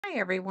Hi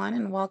everyone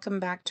and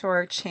welcome back to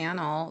our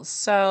channel.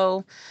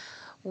 So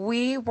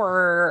we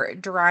were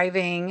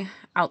driving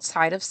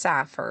outside of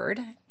Safford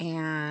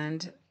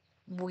and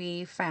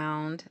we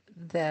found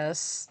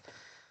this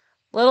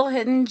little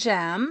hidden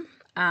gem.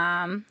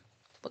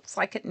 Looks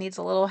like it needs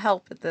a little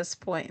help at this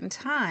point in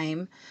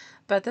time,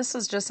 but this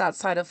is just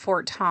outside of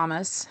Fort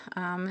Thomas,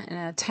 in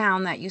a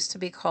town that used to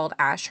be called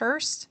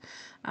Ashurst.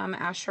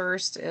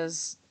 Ashurst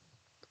is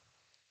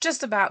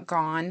just about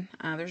gone.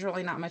 There's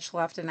really not much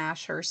left in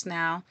Ashurst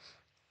now.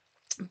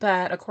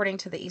 But according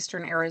to the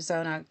Eastern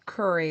Arizona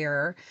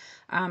Courier,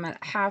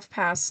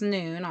 at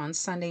noon on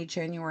Sunday,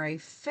 January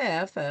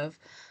 5th of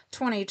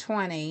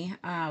 2020,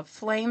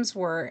 flames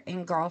were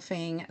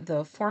engulfing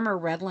the former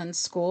Redlands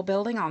School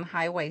building on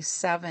Highway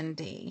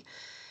 70.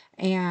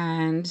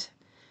 And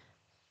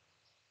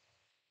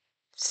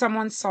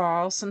someone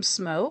saw some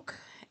smoke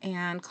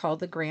and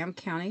called the Graham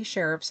County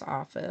Sheriff's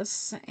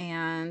Office.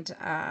 And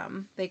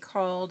they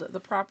called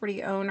the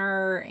property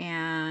owner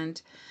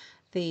and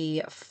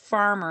the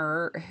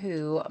farmer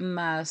who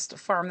must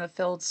farm the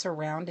fields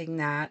surrounding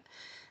that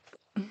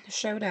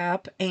showed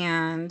up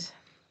and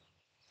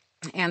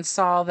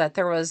saw that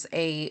there was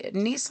a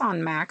Nissan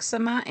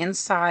Maxima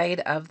inside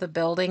of the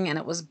building and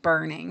it was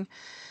burning.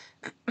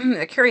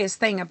 The curious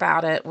thing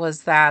about it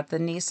was that the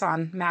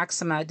Nissan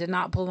Maxima did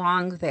not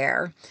belong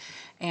there.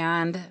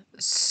 And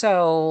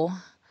so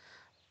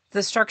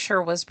the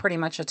structure was pretty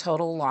much a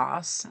total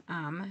loss.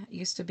 It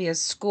used to be a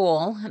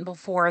school, and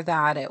before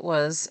that it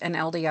was an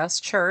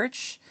LDS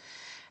church.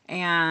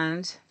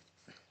 And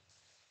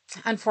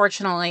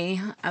unfortunately,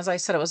 as I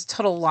said, it was a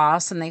total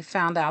loss, and they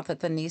found out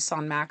that the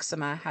Nissan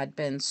Maxima had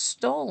been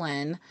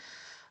stolen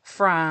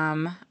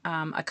from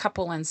a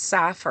couple in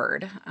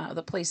Safford.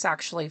 The police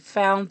actually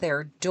found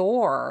their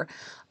door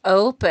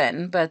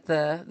open, but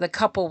the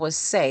couple was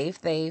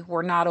safe. They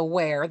were not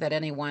aware that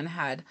anyone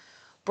had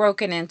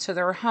broken into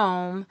their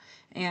home,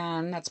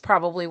 and that's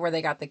probably where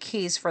they got the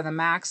keys for the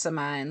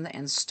Maxima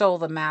and stole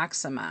the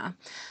Maxima.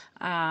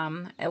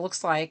 It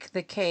looks like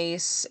the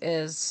case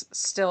is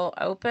still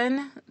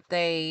open.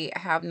 They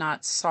have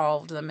not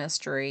solved the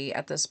mystery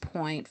at this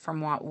point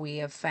from what we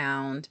have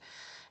found.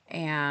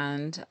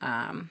 And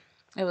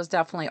it was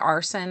definitely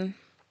arson.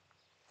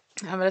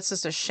 But it's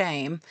just a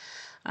shame.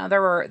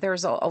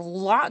 There's a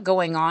lot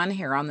going on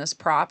here on this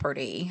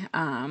property.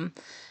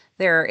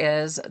 There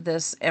is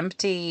this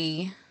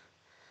empty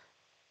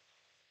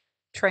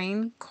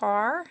train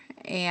car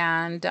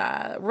and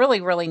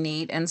really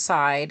neat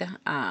inside.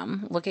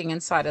 Looking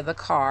inside of the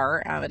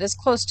car, it is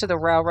close to the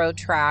railroad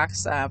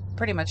tracks.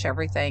 Pretty much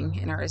everything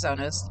in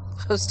Arizona is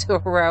close to a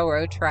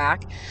railroad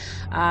track,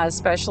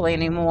 especially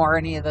anymore.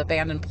 Any of the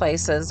abandoned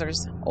places,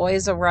 there's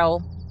always a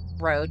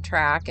railroad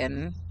track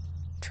and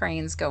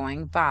trains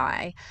going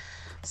by.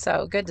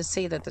 So good to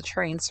see that the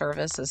train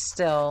service is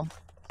still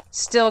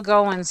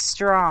going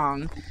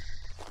strong.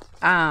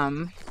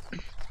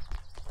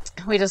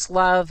 We just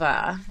love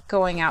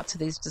going out to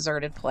these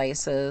deserted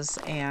places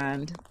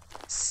and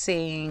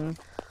seeing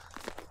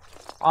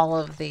all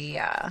of the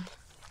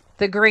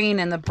green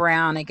and the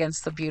brown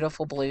against the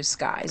beautiful blue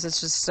skies. It's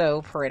just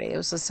so pretty. It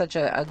was just such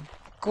a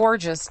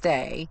gorgeous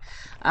day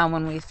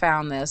when we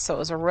found this. So it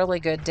was a really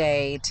good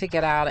day to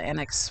get out and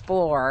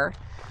explore.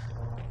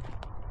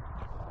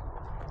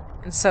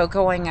 And so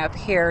going up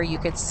here, you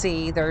could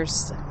see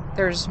there's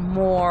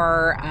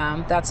more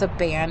that's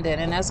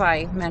abandoned. And as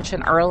I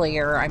mentioned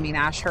earlier, I mean,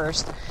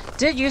 Ashurst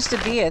did used to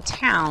be a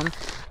town,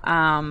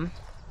 and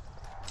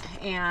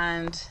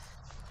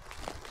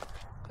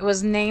it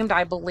was named,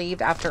 I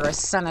believe, after a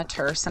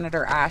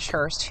Senator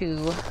Ashurst,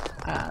 who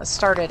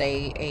started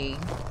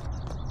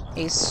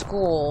a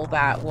school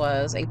that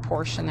was a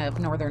portion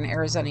of Northern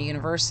Arizona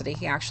University.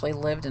 He actually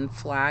lived in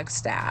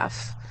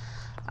Flagstaff.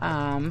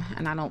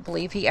 And I don't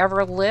believe he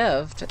ever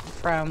lived,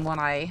 from when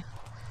I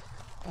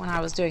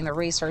was doing the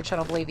research, I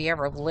don't believe he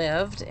ever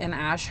lived in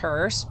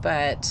Ashurst,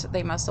 but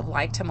they must have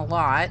liked him a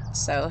lot,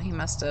 so he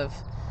must have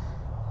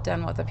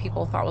done what the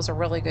people thought was a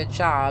really good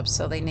job,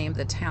 so they named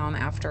the town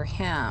after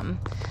him.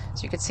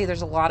 So you can see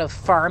there's a lot of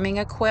farming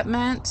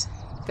equipment,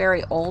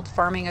 very old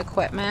farming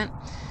equipment,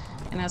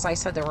 and as I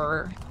said, there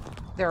are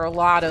a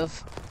lot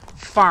of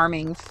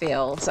farming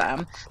fields.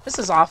 This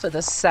is off of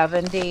the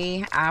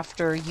 70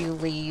 after you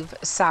leave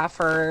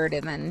Safford,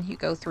 and then you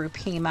go through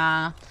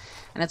Pima,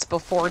 and it's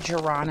before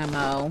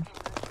Geronimo.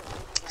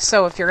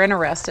 So if you're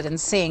interested in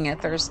seeing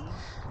it, there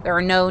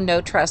are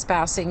no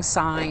trespassing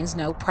signs,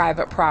 no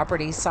private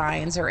property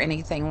signs or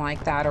anything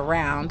like that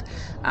around,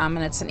 and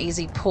it's an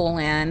easy pull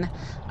in.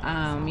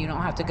 You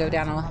don't have to go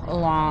down a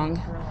long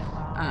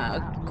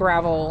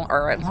gravel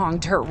or a long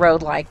dirt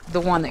road like the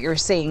one that you're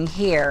seeing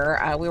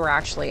here. We were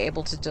actually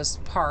able to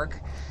just park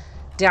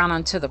down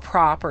onto the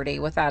property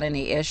without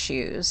any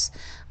issues.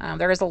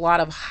 There is a lot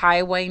of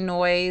highway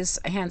noise,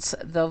 hence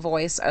the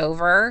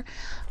voiceover.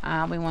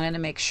 We wanted to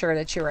make sure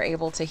that you were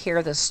able to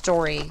hear the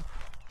story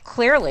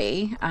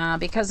clearly,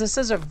 because this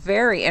is a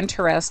very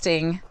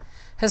interesting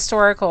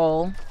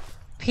historical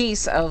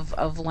piece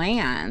of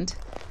land.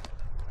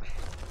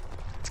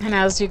 And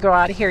as you go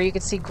out here, you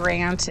can see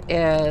Grant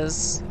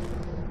is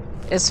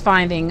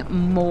finding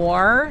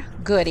more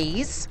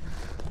goodies.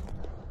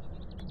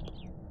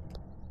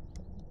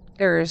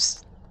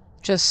 There's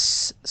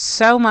just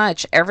so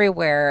much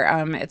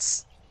everywhere.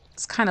 It's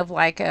kind of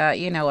like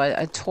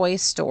a toy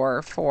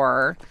store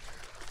for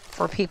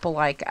people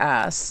like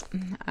us.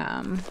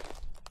 As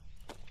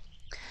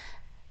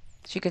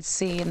you could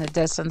see in the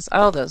distance,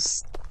 oh,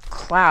 those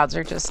clouds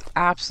are just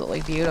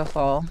absolutely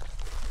beautiful.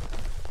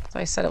 So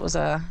I said it was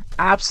a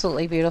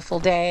absolutely beautiful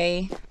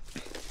day.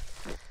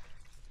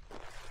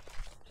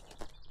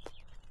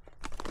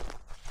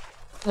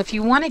 If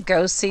you want to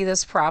go see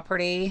this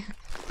property,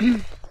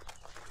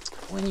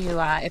 when you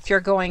if you're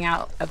going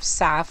out of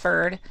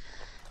Safford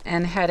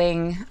and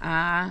heading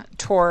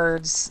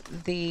towards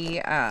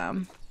the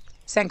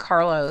San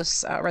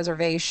Carlos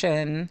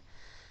reservation,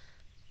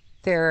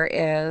 there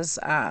is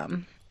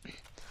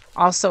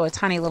also a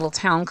tiny little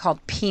town called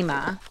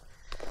Pima.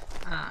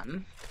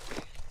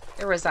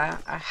 There was a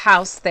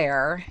house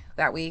there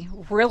that we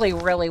really,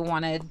 really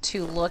wanted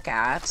to look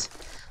at.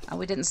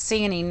 We didn't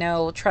see any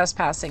no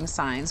trespassing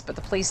signs, but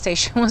the police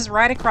station was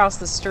right across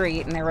the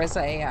street, and there was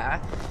a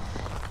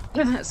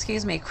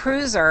excuse me,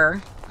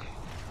 cruiser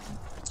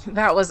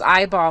that was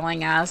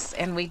eyeballing us,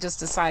 and we just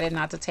decided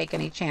not to take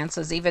any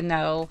chances, even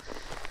though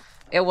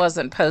it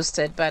wasn't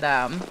posted. But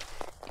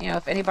you know,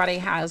 if anybody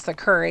has the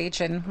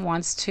courage and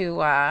wants to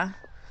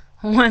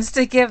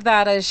give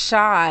that a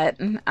shot,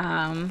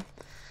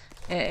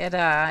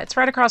 it's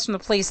right across from the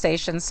police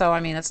station, so I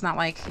mean, it's not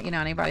like, you know,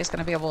 anybody's going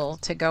to be able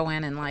to go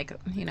in and, like,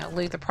 you know,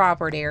 loot the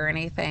property or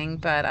anything,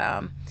 but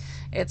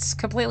it's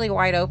completely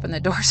wide open.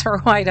 The doors are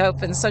wide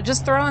open, so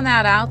just throwing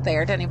that out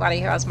there to anybody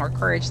who has more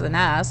courage than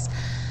us,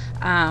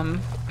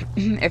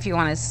 if you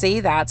want to see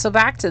that. So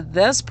back to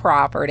this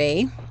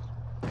property.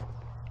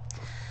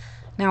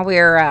 Now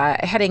we're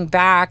heading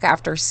back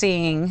after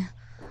seeing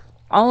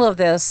all of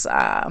this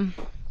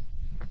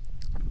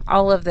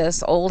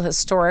old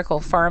historical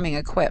farming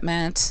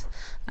equipment.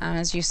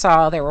 As you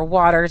saw, there were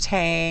water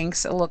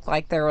tanks. It looked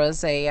like there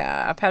was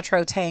a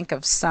petro tank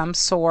of some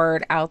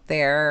sort out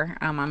there.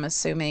 I'm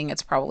assuming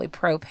it's probably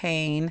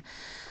propane,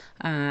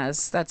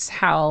 as that's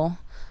how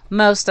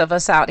most of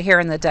us out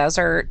here in the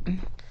desert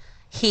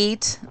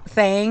heat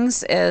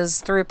things,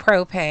 is through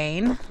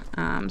propane.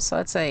 So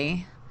it's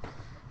a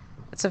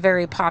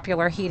very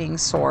popular heating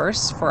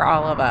source for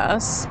all of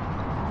us.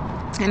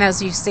 And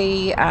as you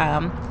see,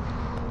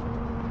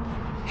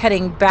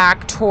 heading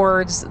back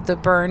towards the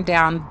burned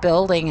down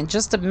building in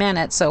just a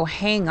minute, so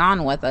hang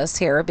on with us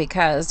here,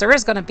 because there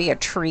is going to be a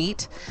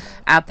treat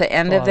at the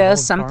end of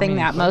this, something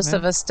that most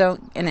of us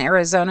in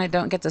Arizona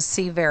don't get to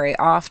see very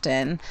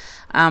often.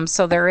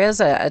 So there is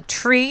a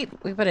treat.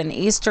 We put an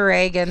Easter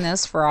egg in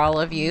this for all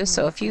of you,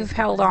 so if you've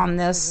held on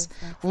this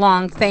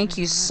long, thank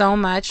you so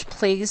much.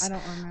 Please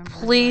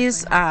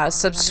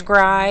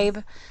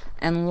subscribe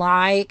and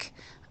like.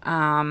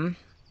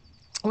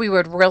 We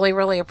would really,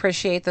 really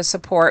appreciate the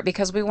support,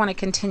 because we want to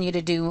continue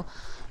to do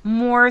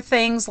more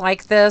things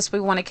like this. We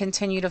want to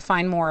continue to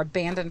find more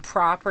abandoned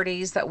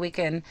properties that we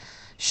can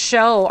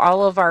show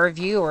all of our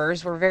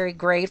viewers. We're very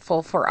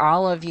grateful for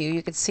all of you.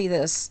 You can see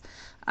this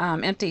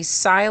empty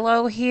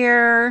silo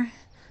here,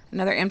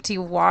 another empty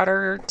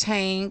water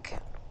tank.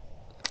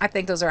 I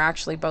think those are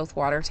actually both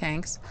water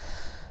tanks.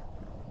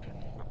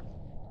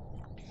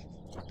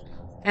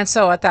 And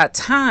so at that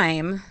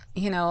time,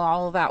 you know,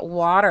 all of that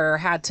water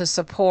had to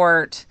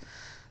support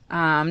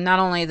not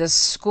only the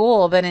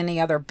school, but any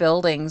other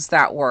buildings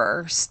that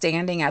were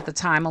standing at the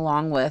time,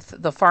 along with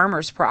the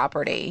farmer's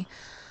property.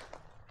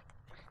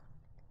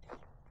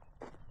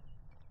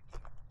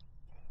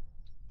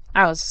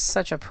 That was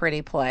such a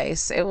pretty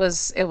place. It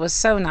was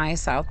so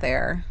nice out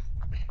there.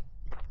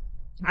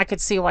 I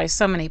could see why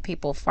so many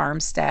people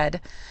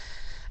farmstead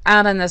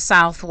out in the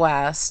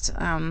Southwest.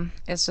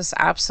 It's just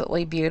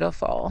absolutely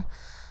beautiful.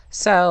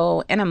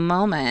 So in a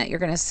moment, you're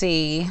going to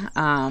see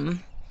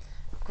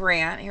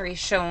Grant. Here he's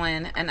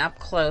showing an up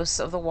close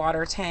of the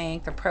water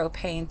tank, the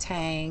propane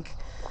tank,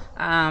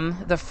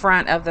 the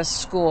front of the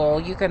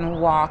school. You can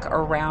walk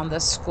around the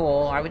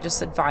school. I would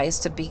just advise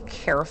to be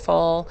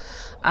careful,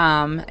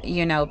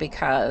 you know,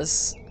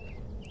 because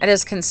it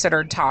is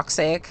considered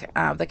toxic,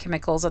 the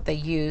chemicals that they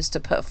use to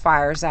put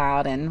fires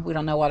out, and we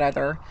don't know what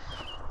other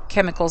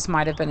chemicals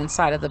might have been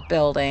inside of the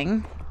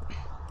building.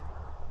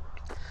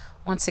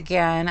 Once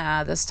again,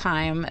 this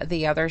time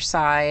the other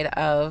side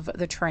of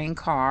the train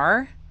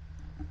car,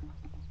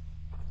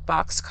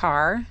 box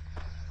car.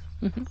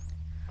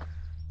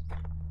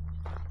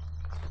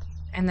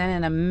 And then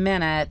in a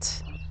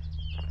minute,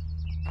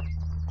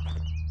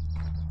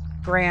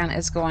 Grant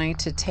is going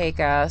to take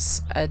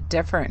us a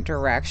different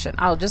direction.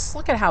 Oh, just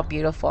look at how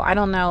beautiful. I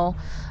don't know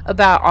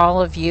about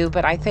all of you,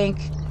 but I think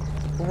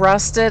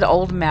rusted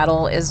old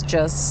metal is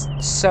just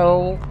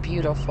so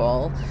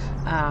beautiful.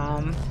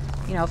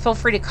 You know, feel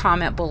free to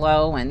comment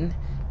below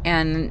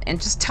and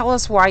just tell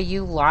us why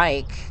you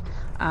like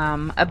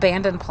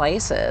abandoned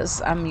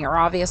places. You're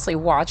obviously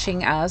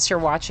watching us. You're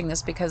watching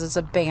this because it's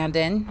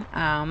abandoned.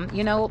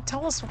 You know,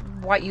 tell us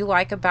what you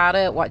like about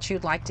it, what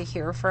you'd like to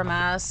hear from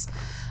us.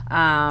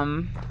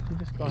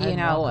 You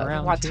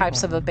know, what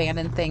types of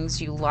abandoned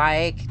things you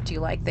like. Do you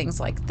like things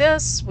like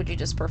this? Would you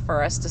just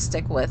prefer us to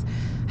stick with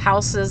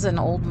houses and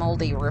old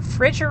moldy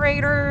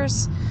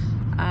refrigerators?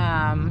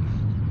 And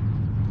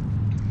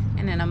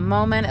in a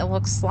moment, it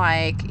looks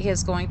like he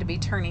is going to be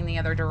turning the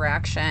other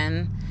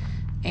direction.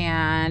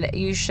 And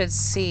you should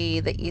see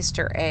the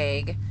Easter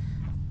egg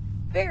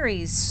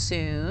very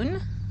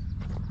soon.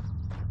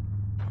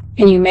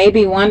 And you may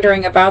be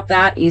wondering about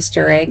that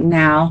Easter egg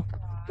now.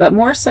 But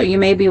more so, you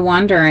may be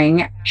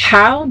wondering,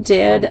 how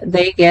did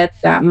they get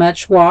that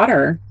much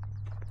water?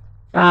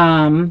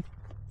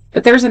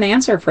 But there's an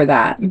answer for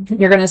that.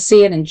 You're going to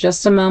see it in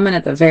just a moment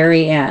at the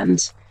very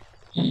end.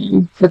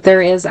 But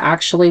there is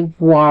actually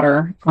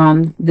water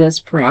on this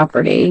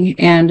property.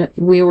 And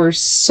we were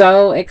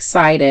so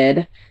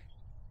excited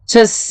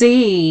to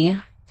see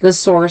the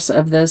source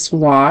of this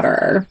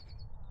water.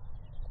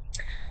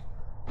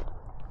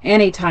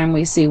 Anytime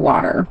we see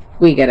water,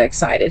 we get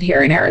excited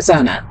here in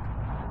Arizona.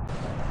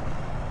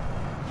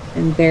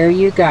 And there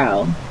you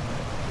go.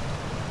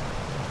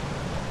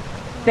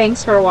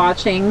 Thanks for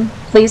watching.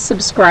 Please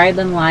subscribe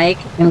and like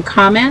and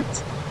comment.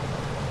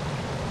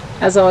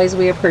 As always,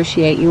 we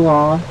appreciate you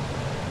all.